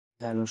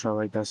Hello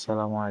সবাইকে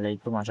আসসালামু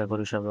আলাইকুম। আশা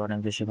করি সবাই অনেক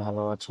বেশি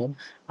ভালো আছেন।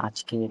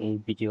 আজকে এই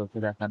ভিডিওতে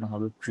দেখানো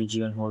হবে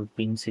প্রিজিয়ন হোল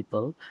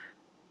প্রিন্সিপাল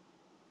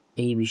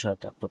এই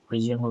বিষয়টা। তো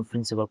প্রিজিয়ন হোল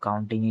প্রিন্সিপাল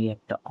কাউন্টিং এর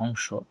একটা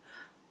অংশ।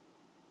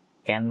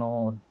 কেন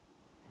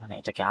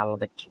এটাকে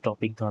আলাদা একটা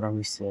টপিক ধরা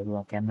হয়েছে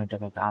বা কেন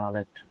এটাকে একটা আলাদা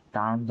একটা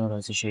টার্ম ধরা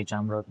হয়েছে সেইটা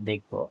আমরা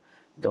দেখব।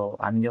 তো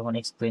আমি যখন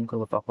এক্সপ্লেন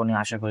করবো তখনই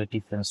আশা করি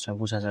ডিফারেন্সটা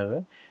বোঝা যাবে।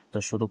 তো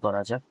শুরু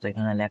করা যাক। তো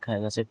এখানে লেখা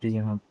হয়ে গেছে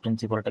প্রিজিয়ন হোল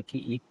প্রিন্সিপালটা কি,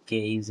 if K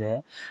is a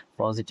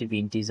positive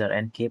integer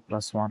and k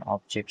plus 1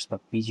 objects বা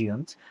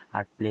pigeons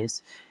are placed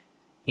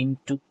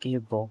into k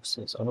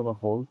boxes or a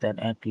whole, then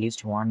at least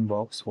one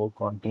box whole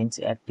contains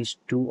at least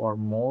two or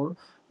more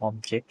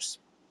objects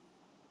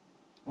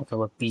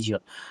অথবা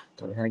pigeon.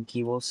 তো এখানে কি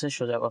বলছে,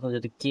 সোজা কথা,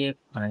 যদি কে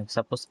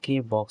suppose কে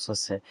box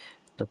আছে,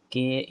 তো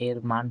কে এর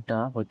মানটা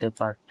হইতে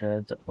পারে,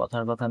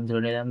 কথার কথা আমি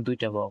ধরে নিলাম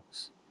দুইটা বক্স।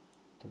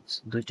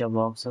 দুইটা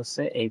বক্স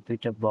আছে, এই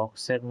দুইটা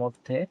বক্সের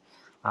মধ্যে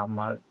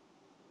আমার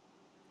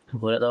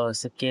বলে দেওয়া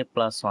হয়েছে কে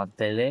প্লাস ওয়ান।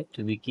 তাহলে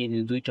যদি কে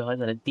যদি দুইটা হয়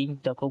তাহলে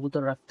তিনটা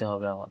কবুতর রাখতে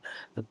হবে আমার।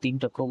 তো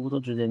তিনটা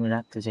কবুতর যদি আমি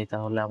রাখতে চাই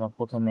তাহলে আমার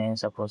প্রথমে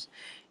সাপোজ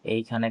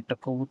এইখানে একটা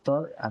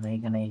কবুতর, আমি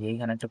এইখানে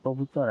একটা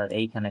কবুতর আর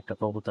এইখানে একটা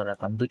কবুতর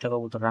রাখলাম, দুইটা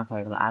কবুতর রাখা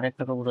হয়ে গেল। আর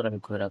একটা কবুতর আমি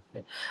ঘুরে রাখবে,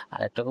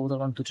 আর একটা কবুতর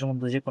মানে দুটোর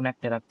মধ্যে যে কোনো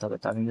একটা রাখতে হবে।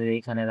 তো আমি যদি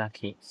এইখানে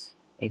রাখি,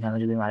 এখানে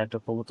যদি আমি আরেকটা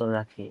কবুতর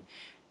রাখি,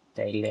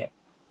 তাইলে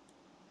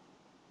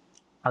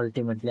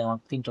আলটিমেটলি আমার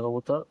তিনটা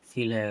কবুতর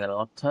ফিল হয়ে গেল।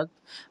 অর্থাৎ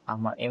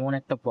আমার এমন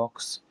একটা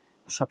বক্স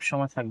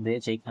সবসময় থাকবে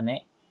যেখানে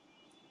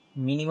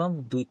মিনিমাম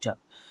দুইটা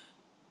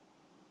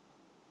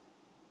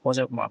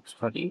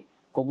সরি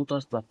কবুতর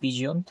বা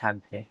পিজিয়ন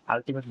থাকবে।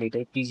 আলটিমেটলি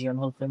এটাই পিজিয়ন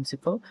হোল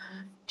প্রিন্সিপাল।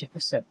 ঠিক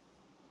আছে,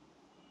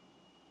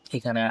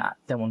 এখানে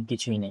তেমন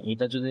কিছুই নেই।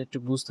 এটা যদি একটু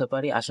বুঝতে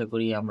পারি আশা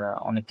করি আমরা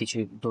অনেক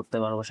কিছুই ধরতে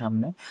পারবো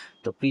সামনে।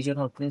 তো পিজন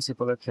হোল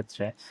প্রিন্সিপালের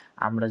ক্ষেত্রে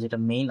আমরা যেটা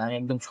মেইন, আমি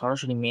একদম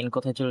সরাসরি মেইন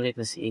কথায় চলে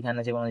যেতেছি। এখানে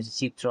যেমন এই যে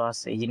চিত্র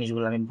আছে, এই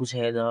জিনিসগুলো আমি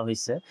বুঝিয়ে দেওয়া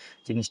হয়েছে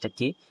জিনিসটা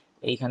কি।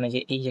 এইখানে যে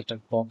এই যে একটা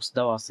বক্স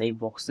দেওয়া আছে, এই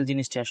বক্সের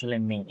জিনিসটা আসলে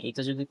মেইন।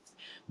 এইটা যদি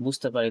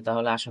বুঝতে পারি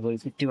তাহলে আশা করি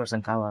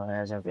 50% কাভার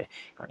হয়ে যাবে,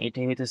 কারণ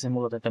এটাই হইতেছে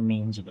মূলত একটা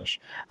মেইন জিনিস।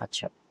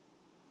 আচ্ছা,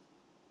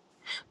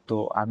 তো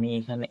আমি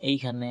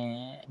এইখানে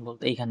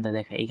বলতে এইখানটা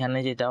দেখা, এইখানে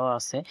যে দেওয়া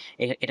আছে,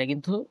 এটা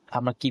কিন্তু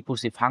আমরা কি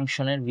পড়ছি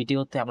ফাংশনের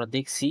ভিডিওতে আমরা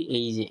দেখছি।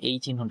 এই যে এই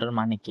চিহ্নটার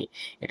মানে কি,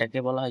 এটাকে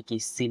বলা হয় কি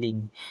সিলিং।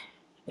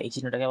 এই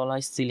চিহ্নটাকে বলা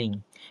হয় সিলিং।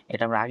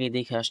 এটা আমরা আগে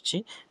দেখে আসছি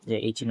যে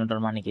এই চিহ্নটার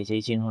মানে কি, যে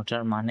এই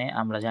চিহ্নটার মানে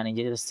আমরা জানি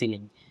যে এটা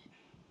সিলিং।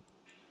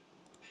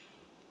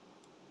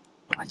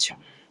 আচ্ছা,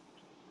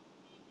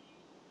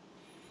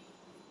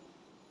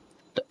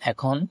 তো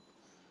এখন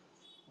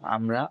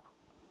আমরা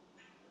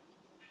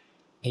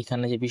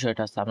এইখানে যে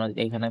বিষয়টা আছে, আমরা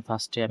এখানে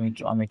ফার্স্টে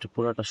আমি একটু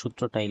পুরোটা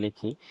সূত্রটাই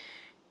লিখি।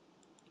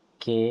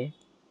 কে,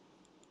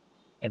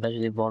 এটা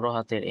যদি বড়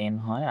হাতের এন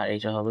হয় আর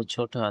এটা হবে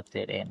ছোট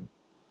হাতের এন,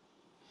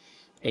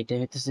 এইটা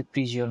হইতেছে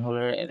প্রিজিয়ন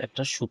হোলের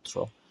একটা সূত্র।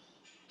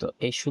 তো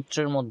এই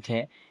সূত্রের মধ্যে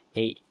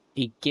এই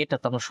এই কেটা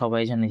তো আমরা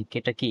সবাই জানি,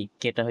 কেটা কি,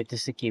 কেটা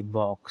হইতেছে কি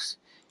বক্স।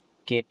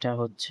 কেটা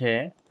হচ্ছে,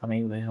 আমি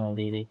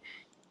দিয়ে দিই,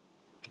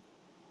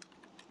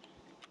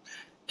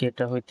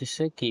 কেটা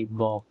হইতেছে কি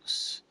বক্স,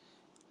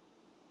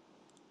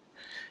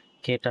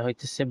 কেটা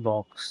হইতেছে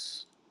বক্স।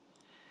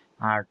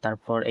 আর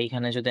তারপর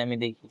এইখানে যদি আমি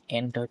দেখি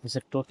এনটা হইতেছে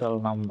টোটাল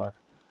নাম্বার,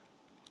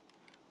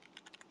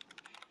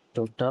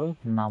 টোটাল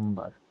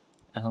নাম্বার।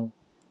 এখন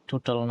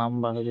টোটাল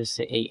নাম্বার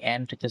হইতেছে এই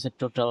এন হইতেছে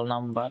টোটাল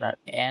নাম্বার, আর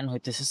এন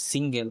হইতেছে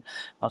সিঙ্গেল।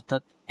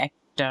 অর্থাৎ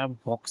একটা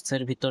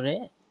বক্সের ভিতরে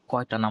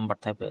কয়টা নাম্বার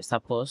থাকবে।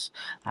 সাপোজ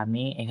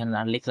আমি এখানে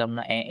আর লিখলাম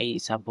না, এই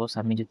সাপোজ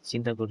আমি যদি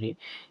চিন্তা করি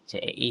যে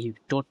এই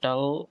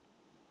টোটাল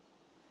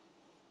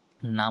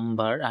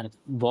নাম্বার, আর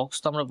বক্স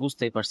তো আমরা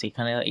বুঝতেই পারছি,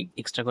 এখানে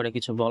এক্সট্রা করে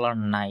কিছু বলার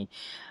নাই।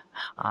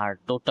 আর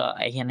টোটাল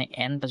এখানে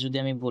এনটা যদি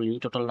আমি বলি,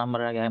 টোটাল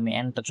নাম্বারের আগে আমি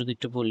এনটা যদি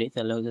একটু বলি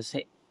তাহলে হচ্ছে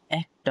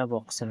একটা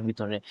বক্সের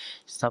ভিতরে,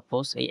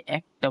 সাপোজ এই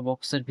একটা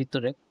বক্সের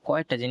ভিতরে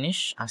কয়টা জিনিস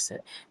আছে।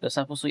 তো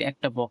সাপোজ ওই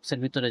একটা বক্সের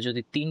ভিতরে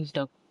যদি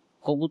তিনটা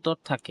কবুতর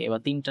থাকে বা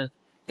তিনটা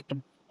একটা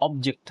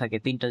অবজেক্ট থাকে,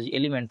 তিনটা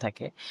এলিমেন্ট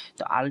থাকে,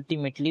 তো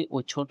আলটিমেটলি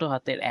ওই ছোট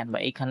হাতের এন বা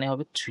এখানে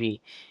হবে থ্রি,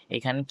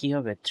 এখানে কি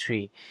হবে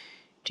থ্রি।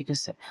 ঠিক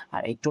আছে,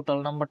 আর এই টোটাল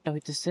নাম্বারটা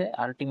হইতেছে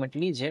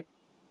আলটিমেটলি যে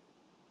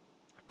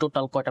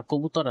টোটাল কয়টা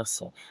কবুতর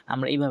আছে।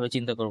 আমরা এইভাবে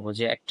চিন্তা করব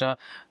যে একটা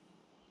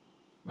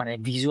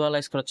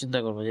ভিজুয়ালাইজ করার চিন্তা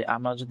করবো, যে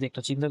আমরা যদি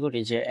একটা চিন্তা করি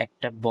যে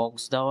একটা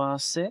বক্স দেওয়া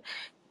আছে,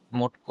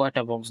 মোট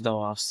কয়টা বক্স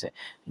দেওয়া আছে,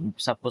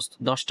 সাপোজ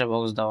 10টা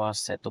বক্স দেওয়া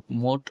আছে, তো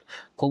মোট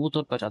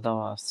কবুতর কয়টা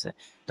দেওয়া আছে।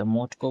 তো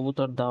মোট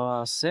কবুতর দেওয়া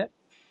আছে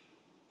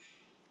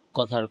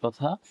কথার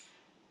কথা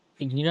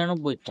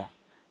 99টা।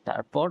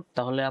 তারপর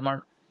তাহলে আমার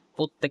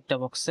প্রত্যেকটা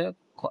বক্সে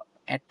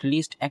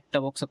লিস্ট একটা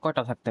বক্সে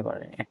কয়টা থাকতে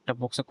পারে, একটা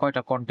বক্সে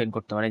কয়টা কন্টেন্ট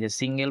করতে পারে, যে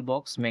সিঙ্গেল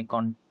বক্স মে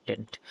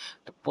কন্টেন্ট।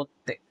 তো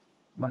প্রত্যেক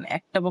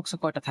একটা বক্সে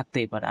কয়টা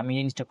থাকতেই পারে, আমি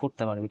জিনিসটা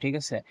করতে পারবো। ঠিক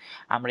আছে,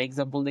 আমরা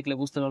এক্সাম্পল দেখলে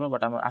বুঝতে পারবো,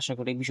 বাট আমরা আশা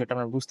করি এই বিষয়টা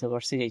আমরা বুঝতে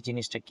পারছি যে এই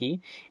জিনিসটা কি।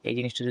 এই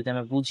জিনিসটা যদি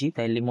আমরা বুঝি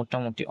তাহলে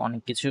মোটামুটি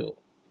অনেক কিছু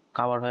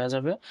কাভার হয়ে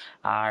যাবে।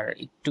 আর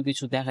একটু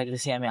কিছু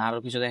দেখাইতেছি, আমি আরো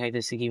কিছু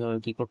দেখাইতেছি কিভাবে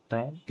কি করতে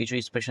হয়, কিছু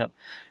স্পেশাল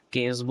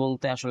কেস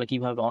বলতে আসলে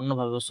কিভাবে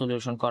অন্যভাবে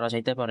সলিউশন করা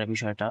যাইতে পারে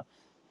বিষয়টা।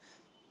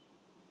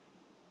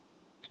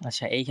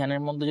 আচ্ছা,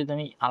 এইখানের মধ্যে যদি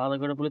আমি আলাদা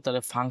করে বলি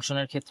তাহলে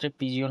ফাংশনের ক্ষেত্রে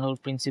পিজিয়ন হোল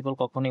প্রিন্সিপাল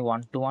কখনোই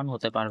 1 to 1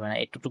 হতে পারবে না।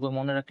 এটুকু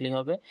মনে রাখলেই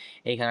হবে।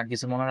 এইখানে আর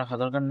কিছু মনে রাখা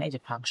দরকার নেই যে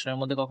ফাংশনের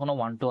মধ্যে কখনো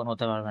 1 to 1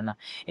 হতে পারবে না।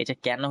 এটা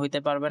কেন হইতে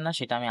পারবে না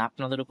সেটা আমি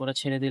আপনাদের উপরে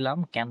ছেড়ে দিলাম।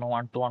 কেন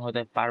 1 to 1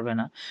 হতে পারবে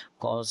না?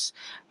 কজ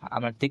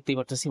আমরা দেখতেই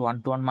পারতেছি 1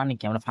 to 1 মানে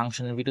কি, আমরা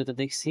ফাংশনের ভিডিওতে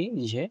দেখছি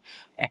যে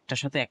একটার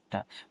সাথে একটা,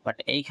 বাট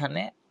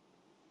এইখানে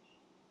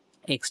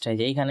এক্সট্রা,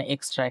 যে এইখানে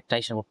এক্সট্রা একটা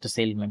এসে করতেছে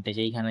এলিমেন্টে,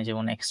 যে এইখানে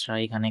যেমন এক্সট্রা,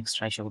 এখানে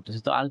এক্সট্রা এসে করতেছে,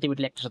 তো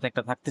আলটিমেটলি একটার সাথে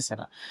একটা থাকতেছে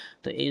না।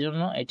 তো এই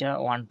জন্য এটা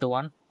 1 to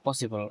 1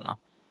 পসিবল না।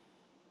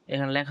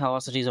 এখানে লেখাও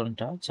আছে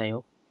রিজনটা, যাই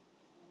হোক।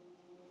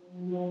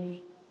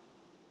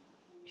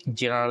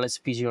 জেনারেলাইজ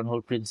পিজিয়ন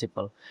হোল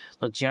প্রিন্সিপাল,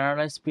 তো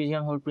জেনারেলাইজ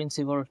পিজিয়ন হোল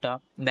প্রিন্সিপালটা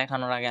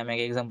দেখানোর আগে আমি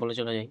এক্সাম্পলে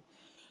চলে যাই।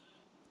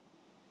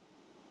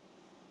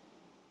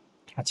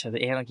 আচ্ছা, তো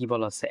এখানে কি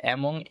বলা আছে,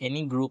 among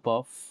any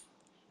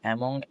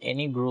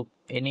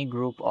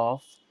group of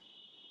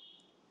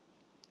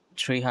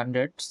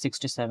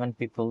 367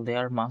 people,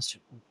 there must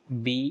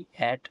be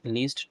at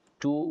least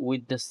two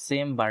with the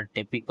same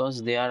birthday because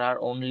there are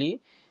only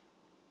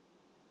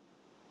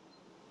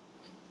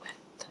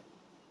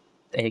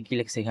কি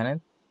লিখছে এখানে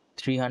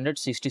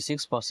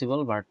 366 পসিবল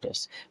বার্থডেস।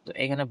 তো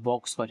এখানে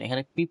বক্স কয়টা,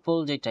 এখানে পিপল,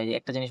 যেটা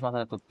একটা জিনিস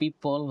মাথায় রাখো,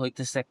 পিপল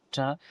হইতেছে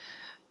একটা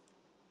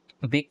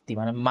ব্যক্তি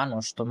মানে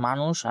মানুষ, তো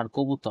মানুষ আর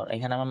কবুতর,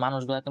 এখানে আমার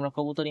মানুষগুলোকে আমরা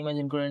কবুতর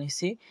ইমাজিন করে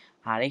নিছি।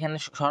 আর এখানে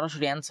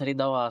সরাসরি অ্যান্সারই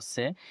দেওয়া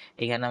আছে,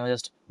 এখানে আমি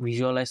জাস্ট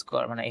ভিজুয়ালাইজ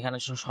কর, মানে এখানে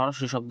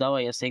সরাসরি সব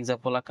দেওয়াই আছে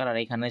এক্সাম্পল আকার, আর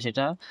এখানে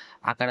সেটা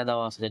আকারে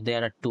দেওয়া আছে যে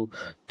দেয়ার আর টু।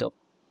 তো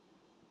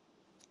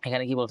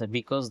এখানে কি বলতে,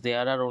 বিকজ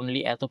দেয়ার আর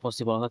অনলি এত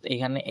পসিবল, অর্থাৎ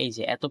এখানে এই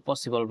যে এত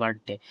পসিবল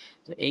বার্থডে,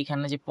 তো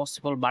এইখানে যে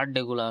পসিবল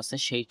বার্থডে গুলো আছে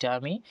সেইটা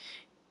আমি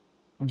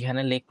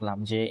এখানে লিখলাম,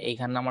 যে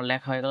এইখানে আমার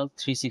লেখা হয়ে গেল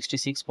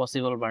 366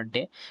 পসিবল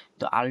বার্থডে।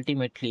 তো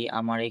আলটিমেটলি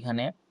আমার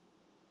এখানে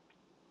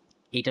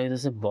এইটা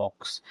হইতেছে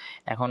বক্স।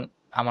 এখন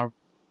আমার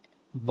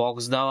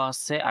বক্স দেওয়া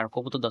আছে আর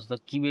কবুতর দেওয়া আছে, তো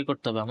কি বের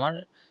করতে হবে, আমার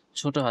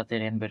ছোট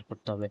হাতের এন বের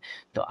করতে হবে।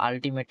 তো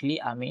আলটিমেটলি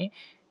আমি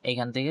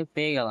এখান থেকে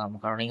পেয়ে গেলাম,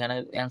 কারণ এখানে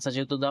অ্যান্সার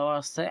যেহেতু দেওয়া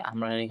আছে,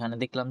 আমরা এখানে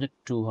দেখলাম যে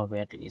 2 হবে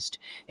অ্যাটলিস্ট।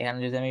 এখানে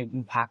যদি আমি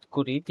ভাগ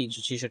করি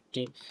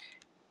 367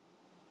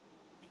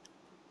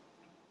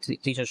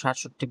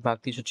 ভাগ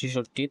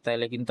 366,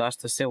 তাহলে কিন্তু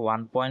আসতেছে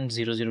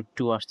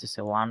 1.002 আসতেছে,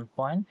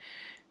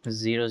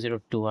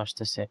 1.002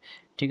 আসতেছে।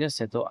 ঠিক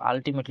আছে, তো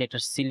আলটিমেটলি একটা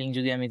সিলিং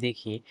যদি আমি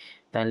দেখি,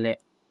 তাহলে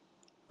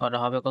ওটা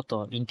হবে কত,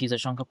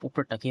 ইন্টিজার সংখ্যা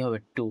উপরেরটা কি হবে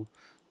 2।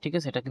 ঠিক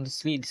আছে, এটা কিন্তু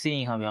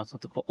সিলিং হবে,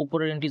 অর্থাৎ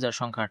উপরের ইন্টিজার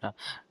সংখ্যাটা।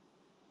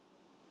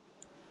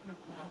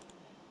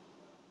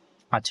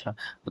 আচ্ছা,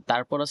 তো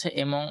তারপর আছে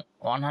among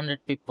 100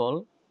 people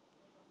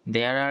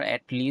there R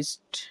at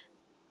least,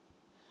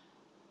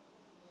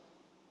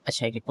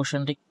 আচ্ছা এই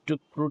কোশ্চেনটা একটু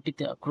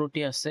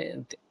ক্রুটি আছে।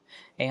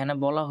 এখানে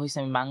বলা হয়েছে,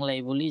 আমি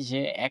বাংলায় বলি,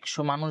 যে 100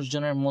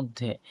 মানুষজনের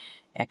মধ্যে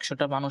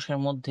 100টা মানুষের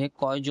মধ্যে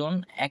কয়জন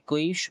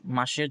একই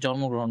মাসে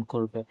জন্মগ্রহণ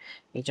করবে,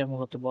 এটা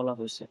মূলত বলা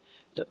হয়েছে।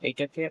 তো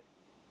এটাকে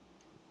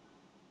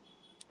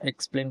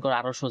এক্সপ্লেন করা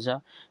আরো সোজা।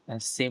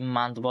 সেম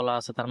মান্থ বলা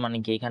আছে, তার মানে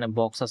কি এখানে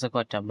বক্স আছে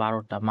কয়টা,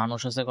 12টা,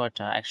 মানুষ আছে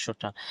কয়টা,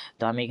 100টা।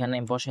 তো আমি এখানে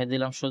বসাই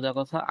দিলাম সোজা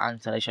কথা,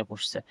 আনসার এসে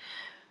পড়ছে।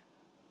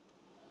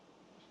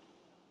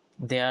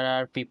 দেয়ার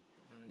আর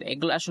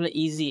এগুলো আসলে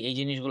ইজি, এই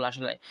জিনিসগুলো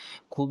আসলে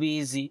খুবই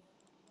ইজি,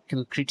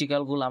 কিন্তু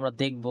ক্রিটিক্যাল গুলো আমরা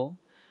দেখবো,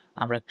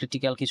 আমরা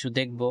ক্রিটিক্যাল কিছু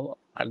দেখবো,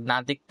 আর না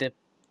দেখতে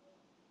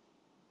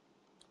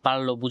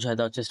পারলেও বুঝাই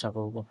দেওয়ার চেষ্টা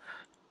করব।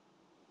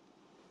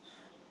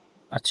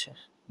 আচ্ছা,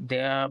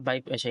 দেয়া বাই,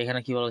 আচ্ছা এখানে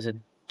কি বলেছে,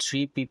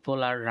 3 people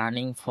R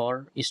running for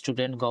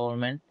student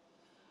government,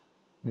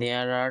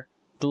 there R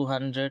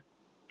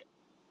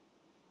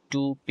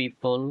 202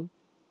 people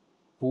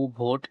who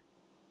vote,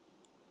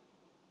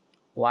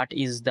 what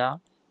is the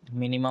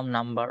minimum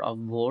number of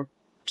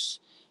votes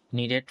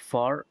needed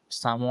for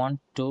someone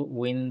to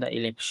win the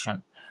election?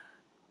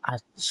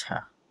 আচ্ছা,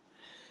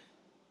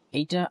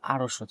 এইটা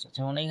আরো সোজা,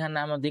 যেমন এখানে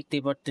আমরা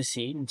দেখতেই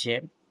পারতেছি যে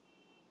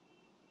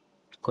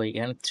কই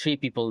এখানে 3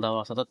 পিপল দেওয়া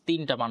আছে, অর্থাৎ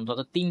 3টা মানুষ,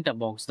 অর্থাৎ 3টা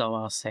বক্স দেওয়া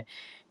আছে।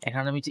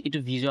 এখানে আমি একটু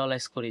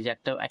ভিজুয়ালাইজ করি যে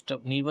একটা একটা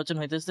নির্বাচন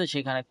হইতেছে,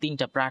 সেখানে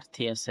 3টা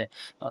প্রার্থী আছে,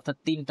 অর্থাৎ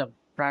 3টা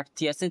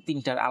প্রার্থী আছে,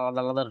 3টার আলাদা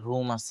আলাদা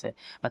রুম আছে,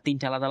 বা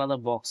 3টা আলাদা আলাদা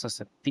বক্স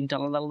আছে, 3টা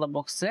আলাদা আলাদা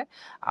বক্সে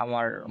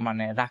আমার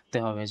মানে রাখতে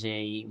হবে, যে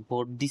এই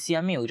ভোট দিছি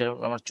আমি, ওইটা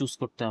আমার চুজ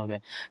করতে হবে।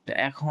 তো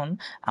এখন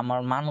আমার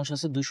মানুষ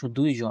আছে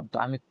 202 জন, তো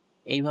আমি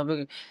এইভাবে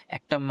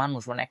একটা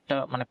মানুষ মানে একটা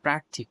মানে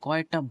প্রার্থী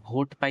কয়টা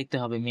ভোট পাইতে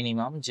হবে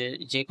মিনিমাম, যে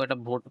যে কয়টা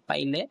ভোট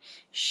পাইলে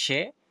সে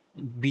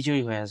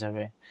বিজয়ী হয়ে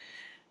যাবে।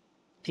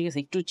 ঠিক আছে,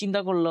 একটু চিন্তা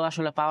করলেও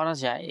আসলে পাওয়া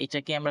যায়,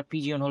 এটাকে আমরা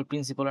পিজিয়ন হোল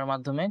প্রিন্সিপালের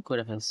মাধ্যমে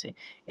করে ফেলছি।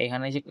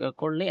 এখানে যে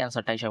করলে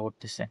অ্যান্সারটা এসে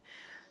করতেছে।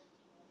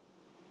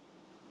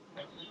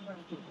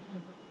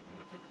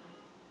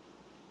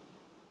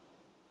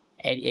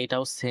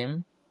 এটাও সেম।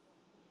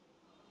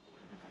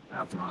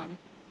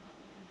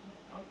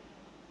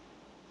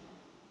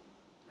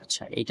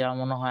 আচ্ছা, এটা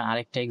মনে হয়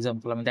আরেকটা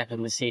এক্সাম্পল আমি দেখা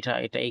দিচ্ছি, এটা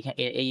এটা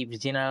এই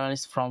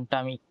জেনারেলিস্ট ফর্মটা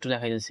আমি একটু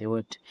দেখাই দিচ্ছি,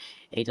 ওয়েট,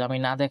 এটা আমি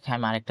না দেখে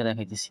আমি আরেকটা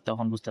দেখাইতেছি,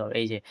 তখন বুঝতে পারবো।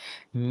 এই যে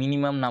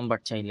মিনিমাম নাম্বার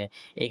চাইলে,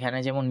 এখানে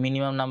যেমন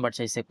মিনিমাম নাম্বার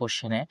চাইছে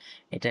কোশ্চেনে,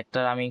 এটা একটা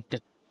আমি একটা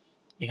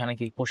এখানে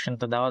কি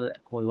কোশ্চেনটা দেওয়া,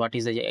 হোয়াট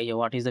ইজ এই যে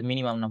what is the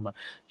minimum number.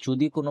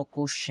 যদি কোনো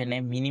কোশ্চেনে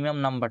মিনিমাম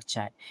নাম্বার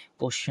চায়,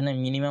 কোশ্চেনে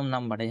মিনিমাম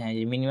নাম্বারে, হ্যাঁ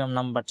যে মিনিমাম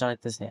নাম্বার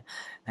চাইতেছে,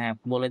 হ্যাঁ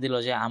বলে দিল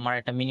যে আমার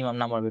একটা মিনিমাম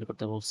নাম্বার বের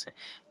করতে বলছে,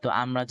 তো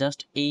আমরা জাস্ট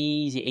এই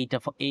যে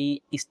এই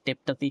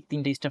স্টেপটাতে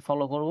 3টা স্টেপ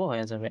ফলো করব,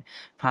 হয়ে যাবে।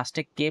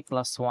 ফার্স্টে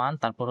k+1,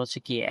 তারপর হচ্ছে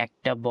কি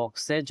একটা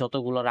বক্সে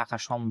যতগুলো রাখা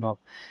সম্ভব।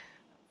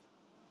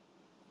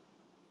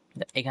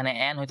 এখানে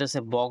n হইতেছে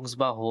বক্স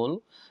বা হোল,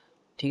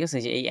 ঠিক আছে,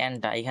 যে এই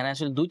এনটা এখানে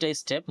আসলে 2টা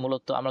স্টেপ,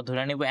 মূলত আমরা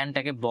ধরে নিব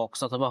এনটাকে বক্স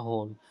অথবা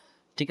হোল,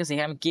 ঠিক আছে।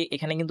 এখানে আমি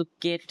এখানে কিন্তু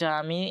কেটা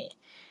আমি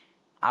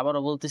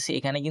আবারও বলতেছি,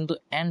 এখানে কিন্তু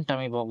এনটা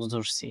আমি বক্স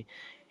ধরছি,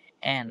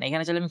 এন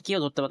এখানে চাইলে আমি কেও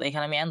ধরতে পারতাম,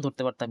 এখানে আমি এন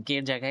ধরতে পারতাম, কে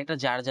এর জায়গায়, এটা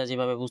যার যা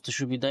যেভাবে বুঝতে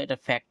সুবিধা, এটা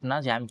ফ্যাক্ট না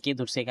যে আমি কে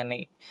ধরছি এখানে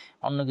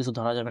অন্য কিছু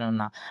ধরা যাবে না,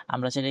 না।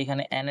 আমরা চাইলে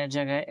এখানে এন এর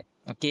জায়গায়,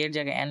 কে এর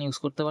জায়গায় এন ইউজ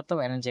করতে পারতাম,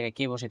 এন এর জায়গায়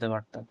কে বসাতে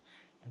পারতাম,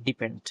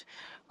 ডিপেন্ড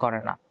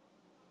করে না,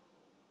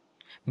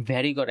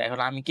 ভ্যারি করে। এখন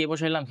আমি কে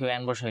বসাইলাম, কেউ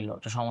এন বসাইলো,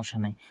 এটা সমস্যা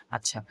নাই।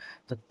 আচ্ছা,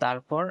 তো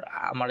তারপর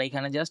আমার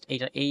এখানে জাস্ট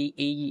এইটা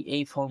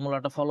এই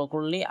ফর্মুলাটা ফলো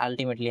করলেই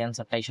আলটিমেটলি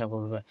অ্যান্সারটা এসে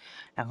পড়বে।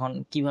 এখন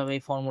কিভাবে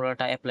এই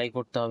ফর্মুলাটা অ্যাপ্লাই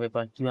করতে হবে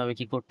বা কিভাবে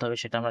কি করতে হবে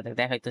সেটা আমরা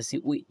দেখাইতেছি।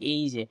 ওই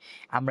এই যে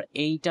আমরা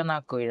এইটা না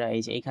কইরা,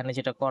 এই যে এইখানে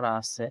যেটা করা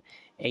আছে,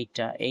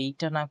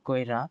 এইটা না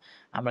কইরা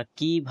আমরা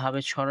কিভাবে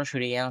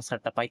সরাসরি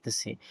অ্যান্সারটা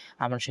পাইতেছি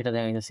আমরা সেটা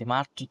দেখাইতেছি,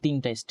 মাত্র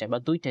 3টা স্টেপ বা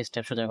 2টা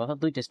স্টেপ, সোজা কথা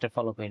 2টা স্টেপ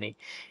ফলো করেই,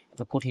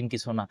 কঠিন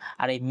কিছু না।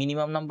 আর এই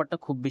মিনিমাম নাম্বারটা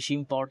খুব বেশি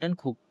ইম্পর্টেন্ট,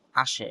 খুব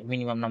আসে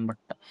মিনিমাম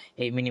নাম্বারটা,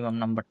 এই মিনিমাম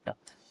নাম্বারটা।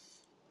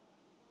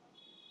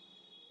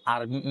 আর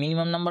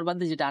মিনিমাম নাম্বার বাদ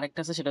দিয়ে যেটা আরেকটা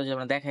আছে, সেটা হচ্ছে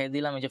আমরা দেখাই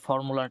দিলাম, এই যে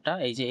ফর্মুলাটা,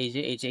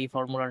 এই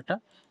ফর্মুলাটা,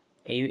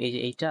 এই যে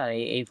এইটা আর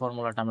এই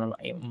ফর্মুলাটা আমরা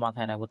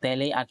মাথায় রাখবো,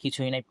 তাহলেই আর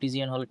কিছুই নাই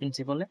প্রিজিয়ন হল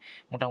প্রিন্সিপালে,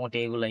 মোটামুটি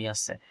এগুলাই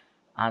আছে।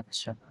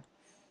 আচ্ছা,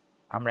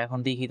 আমরা এখন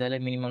দেখি তাহলে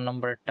মিনিমাম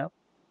নাম্বারটা।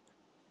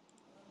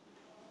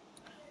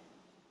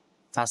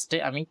 ফার্স্টে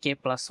আমি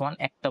k+1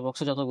 একটা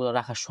বক্সে যতগুলো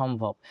রাখা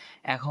সম্ভব।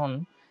 এখন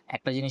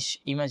একটা জিনিস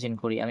ইমাজিন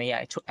করি, আমি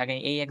আগে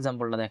এই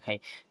এক্সাম্পলটা দেখাই।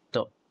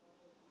 তো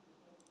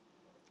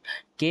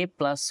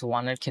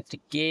k+1 এর ক্ষেত্রে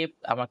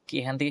আমার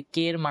এখান থেকে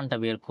কে এর মানটা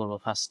বের করবো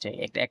ফার্স্টে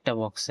একটা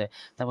বক্সে,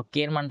 তারপর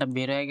কে এর মানটা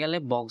বের হয়ে গেলে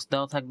বক্স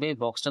দেওয়া থাকবে,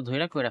 বক্সটা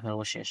ধরে করে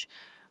ফেলবো, শেষ।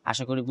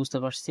 আশা করি বুঝতে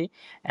পারছি।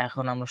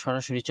 এখন আমরা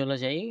সরাসরি চলে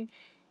যাই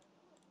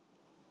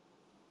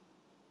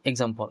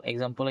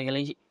এক্সাম্পলে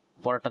গেলেই,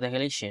 পড়াটা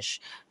দেখালেই শেষ।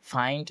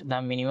 Find the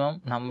minimum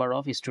number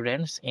of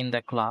students in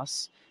the class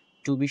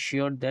two be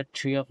sure that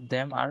 3 of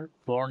them are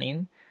born in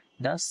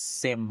the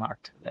same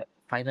month।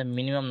 Find the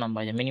minimum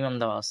number, যে মিনিমাম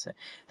দেওয়া আছে,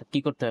 তো কী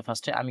করতে হবে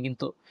ফার্স্টে, আমি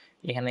কিন্তু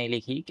এখানে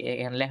লিখি,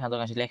 এখানে লেখা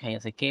দোকান লেখাই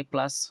আছে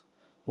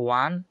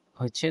k+1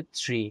 হচ্ছে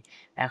 3।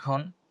 এখন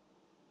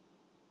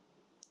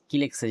কি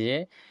লিখছে যে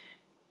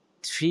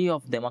 3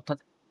 of them, অর্থাৎ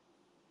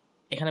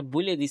এখানে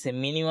বলে দিছে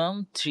মিনিমাম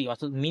 3,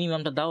 অর্থাৎ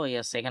মিনিমামটা দেওয়াই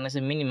আছে, এখানে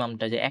আছে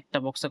মিনিমামটা যে একটা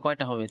বক্সে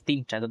কয়টা হবে,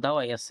 3টা, তো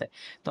দেওয়াই আছে।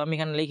 তো আমি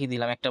এখানে লিখে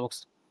দিলাম একটা বক্স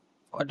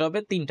কয়টা হবে,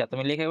 3টা।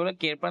 তুমি লেখা বলে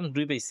কে এর পান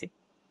 2 পাইছি।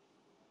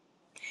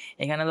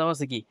 এখানে দেওয়া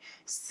আছে কি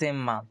সেম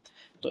মান্থ,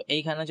 তো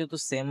এইখানে যেহেতু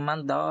সেম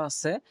মান্থ দেওয়া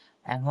আছে,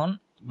 এখন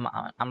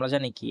আমরা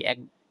জানি কি এক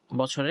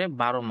বছরে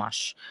 12 মাস,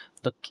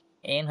 তো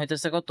এন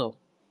হইতেছে কত,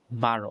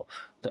 12।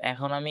 তো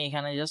এখন আমি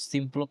এখানে জাস্ট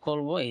সিম্পল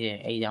করব,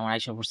 এই যে আমার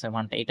আইসা পড়ছে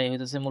মানটা, এটাই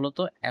হইতেছে মূলত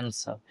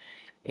অ্যান্সার,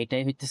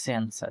 এটাই হইতেছে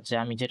অ্যান্সার। যে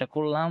আমি যেটা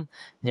করলাম,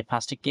 যে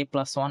ফার্স্টে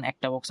k+1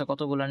 একটা বক্সে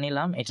কতগুলো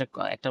নিলাম, এটা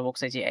একটা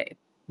বক্সে যে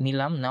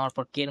নিলাম, নেওয়ার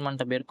পর কে এর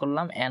মানটা বের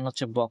করলাম, এন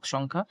হচ্ছে বক্স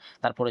সংখ্যা,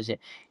 তারপরে যে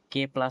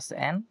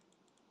k+n,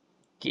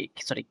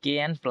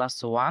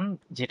 kn+1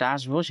 যেটা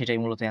আসবো সেটাই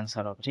মূলত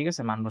অ্যান্সার হবে, ঠিক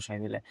আছে, মান বসাই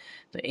দিলে।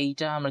 তো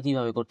এইটা আমরা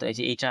কিভাবে করতে পারি,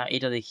 যে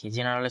এটা দেখি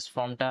জেনারেলাইজ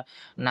ফর্মটা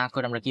না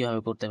করে আমরা কিভাবে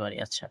করতে পারি।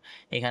 আচ্ছা,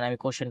 এখানে আমি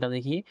কোশ্চেনটা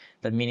দেখি,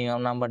 the minimum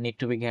number need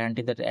to B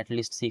guarantee that at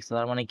least 6,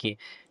 তার মানে কি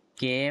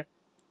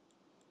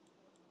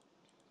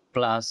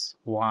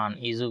k+1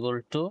 ইজ ইকুয়াল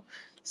টু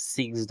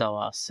 6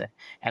 দেওয়া আছে।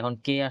 এখন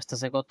কে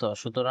আসতেছে কত,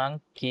 সুতরাং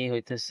কে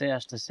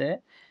আসতেছে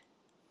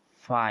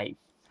 5,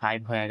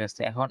 5 হয়ে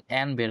গেছে। এখন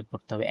n বের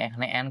করতে হবে,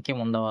 এখানে n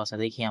কেমন দেওয়া আছে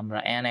দেখি আমরা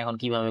n এখন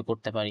কিভাবে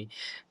করতে পারি।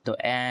 তো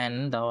n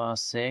দেওয়া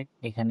আছে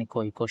এখানে,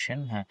 কই কোশ্চেন,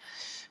 হ্যাঁ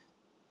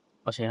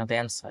এখানে তো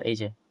অ্যান্সার, এই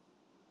যে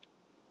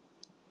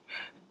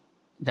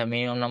the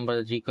minimum number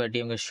required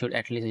DM should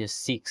at least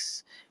 6,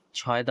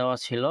 6 দেওয়া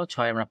ছিল,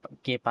 6 আমরা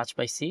কে 5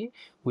 পাইছি,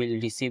 will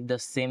receive the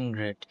same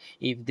grade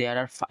if there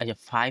R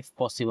 5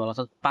 possible,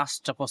 অর্থাৎ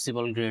 5টা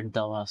পসিবল গ্রেড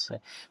দেওয়া আছে।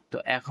 তো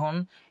এখন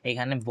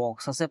এখানে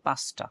বক্স আছে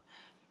 5টা,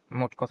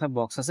 মোট কথা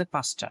বক্স আছে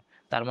 5টা,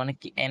 তার মানে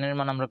কি এন এর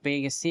মান আমরা পেয়ে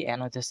গেছি, এন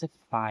হচ্ছে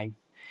 5।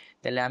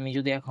 তাহলে আমি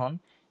যদি এখন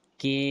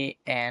কে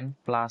এন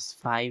প্লাস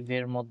 5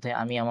 এর মধ্যে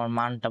আমি আমার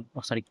মানটা,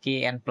 সরি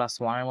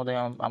kn+1 এর মধ্যে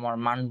আমার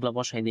মানগুলো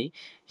বসাই দিই,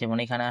 যেমন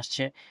এখানে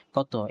আসছে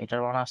কত,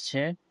 এটার মান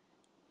আসছে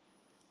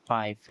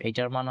 5,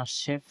 এটার মান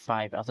আসছে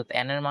 5, অর্থাৎ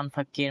n এর মান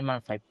 5, k এর মান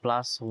 5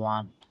 প্লাস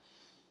 1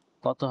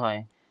 কত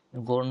হয়,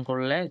 গুণ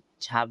করলে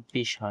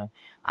 26 হয়।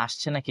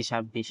 আসছে নাকি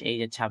 26, এই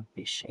যে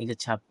 26, এই যে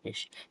 26,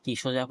 কি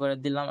সোজা করে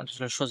দিলাম,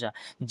 আসলে সোজা।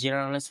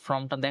 জেনারেলাইজ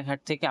ফর্মটা দেখার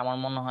থেকে আমার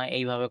মনে হয়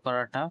এইভাবে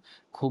করাটা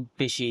খুব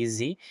বেশি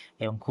ইজি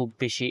এবং খুব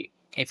বেশি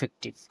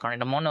এফেক্টিভ, কারণ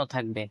এটা মনেও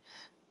থাকবে,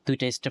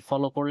 2টা স্টেপ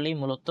ফলো করলেই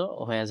মূলত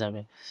হয়ে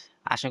যাবে।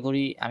 আশা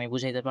করি আমি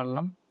বুঝাইতে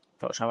পারলাম।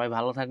 তো সবাই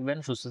ভালো থাকবেন,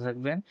 সুস্থ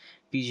থাকবেন।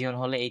 পিজিয়ন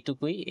হলে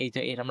এইটুকুই।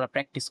 এর আমরা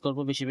প্র্যাকটিস করব,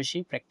 বেশি বেশি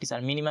প্র্যাকটিস।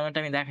 আর মিনিমামটা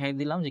আমি দেখাই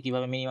দিলাম যে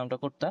কিভাবে মিনিমামটা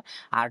করতে।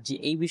 আর যে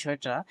এই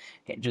বিষয়টা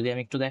যদি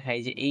আমি একটু দেখাই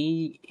যে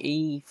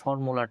এই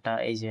ফর্মুলাটা,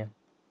 এই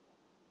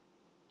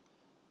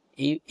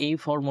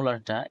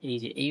ফর্মুলাটা,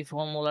 এই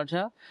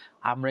ফর্মুলাটা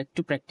আমরা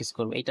একটু প্র্যাকটিস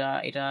করব। এটা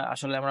এটা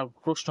আসলে আমরা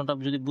প্রশ্নটা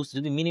যদি বুঝতে,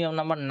 যদি মিনিমাম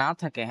নাম্বার না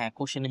থাকে, হ্যাঁ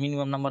কোশ্চেনে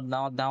মিনিমাম নাম্বার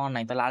দেওয়া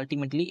নাই, তাহলে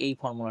আলটিমেটলি এই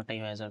ফর্মুলাটাই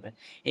হয়ে যাবে।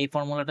 এই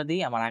ফর্মুলাটা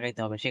দিয়ে আমার আগাইতে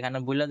হবে। সেখানে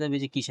বলে দেবে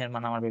যে কিসের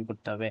মান আমার বের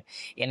করতে হবে,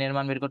 এন এর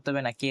মান বের করতে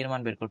হবে না কে এর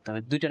মান বের করতে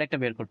হবে, দুইটার একটা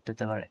বের করতে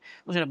হতে পারে।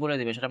 তো সেটা বলে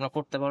দেবে, সেটা আমরা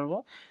করতে পারবো।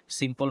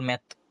 সিম্পল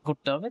ম্যাথ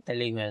করতে হবে,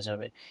 তাহলেই হয়ে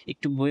যাবে।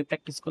 একটু বই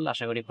প্র্যাকটিস করলে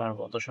আশা করি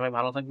পারবো। তো সবাই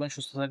ভালো থাকবেন,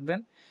 সুস্থ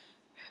থাকবেন।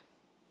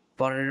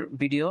 পরের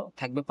ভিডিও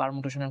থাকবে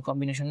পারমুটেশন এন্ড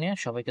কম্বিনেশন নিয়ে।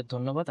 সবাইকে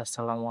ধন্যবাদ।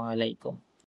 আসসালামু আলাইকুম।